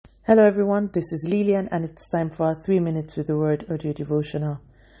Hello everyone, this is Lillian and it's time for our 3 minutes with the word audio devotional.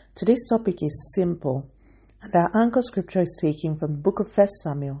 Today's topic is simple and our anchor scripture is taken from the book of 1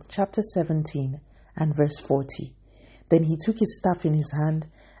 Samuel chapter 17 and verse 40. Then he took his staff in his hand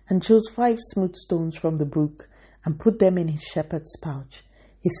and chose 5 smooth stones from the brook and put them in his shepherd's pouch.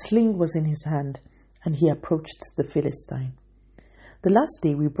 His sling was in his hand and he approached the Philistine. The last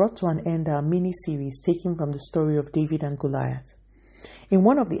day we brought to an end our mini-series taken from the story of David and Goliath. In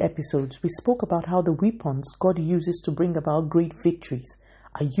one of the episodes, we spoke about how the weapons God uses to bring about great victories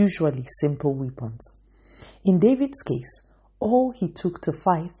are usually simple weapons. In David's case, all he took to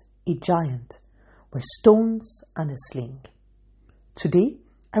fight a giant were stones and a sling. Today,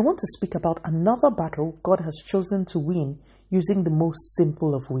 I want to speak about another battle God has chosen to win using the most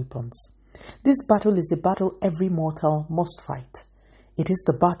simple of weapons. This battle is a battle every mortal must fight. It is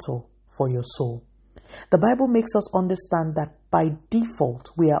the battle for your soul. The Bible makes us understand that by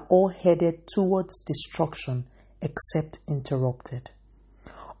default we are all headed towards destruction except interrupted.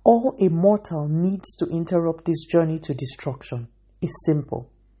 All a mortal needs to interrupt this journey to destruction is simple.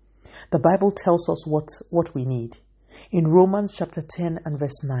 The Bible tells us what we need. In Romans chapter 10 and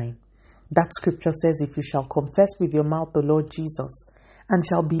verse 9, that scripture says, "If you shall confess with your mouth the Lord Jesus and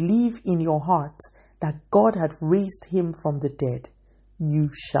shall believe in your heart that God hath raised him from the dead, you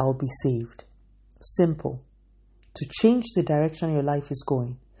shall be saved." Simple. To change the direction your life is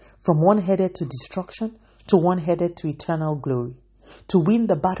going, from one headed to destruction to one headed to eternal glory. To win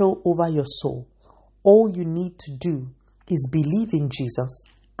the battle over your soul, all you need to do is believe in Jesus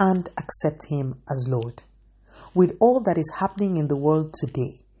and accept him as Lord. With all that is happening in the world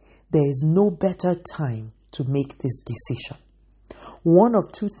today, there is no better time to make this decision. One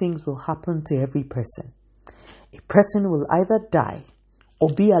of two things will happen to every person. A person will either die or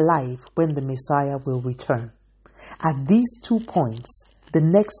be alive when the Messiah will return. At these 2 points, the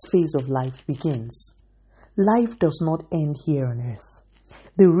next phase of life begins. Life does not end here on earth.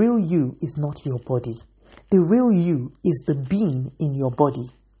 The real you is not your body. The real you is the being in your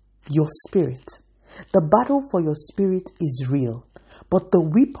body, your spirit. The battle for your spirit is real, but the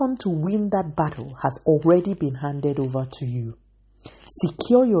weapon to win that battle has already been handed over to you.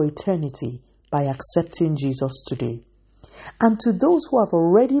 Secure your eternity by accepting Jesus today. And to those who have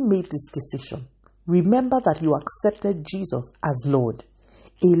already made this decision, remember that you accepted Jesus as Lord.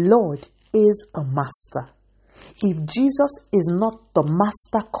 A Lord is a master. If Jesus is not the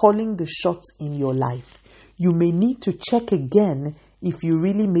master calling the shots in your life, you may need to check again if you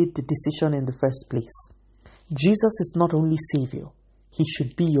really made the decision in the first place. Jesus is not only Savior, he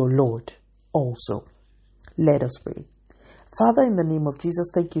should be your Lord also. Let us pray. Father, in the name of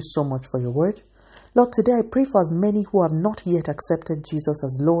Jesus, thank you so much for your word. Lord, today I pray for as many who have not yet accepted Jesus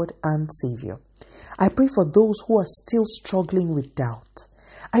as Lord and Savior. I pray for those who are still struggling with doubt.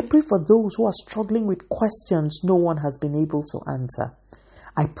 I pray for those who are struggling with questions no one has been able to answer.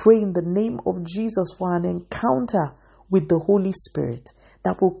 I pray in the name of Jesus for an encounter with the Holy Spirit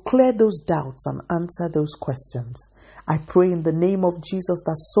that will clear those doubts and answer those questions. I pray in the name of Jesus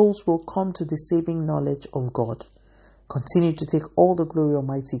that souls will come to the saving knowledge of God. Continue to take all the glory,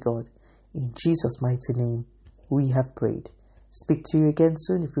 Almighty God. In Jesus' mighty name, we have prayed. Speak to you again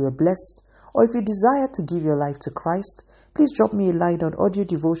soon if you are blessed, or if you desire to give your life to Christ, please drop me a line on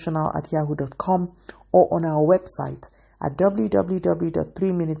audiodevotional@yahoo.com or on our website at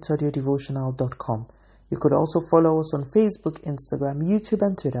www.3minutesaudiodevotional.com. You could also follow us on Facebook, Instagram, YouTube,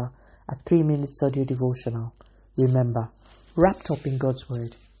 and Twitter at 3 Minutes Audio Devotional. Remember, wrapped up in God's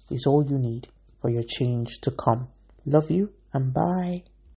Word is all you need for your change to come. Love you and bye.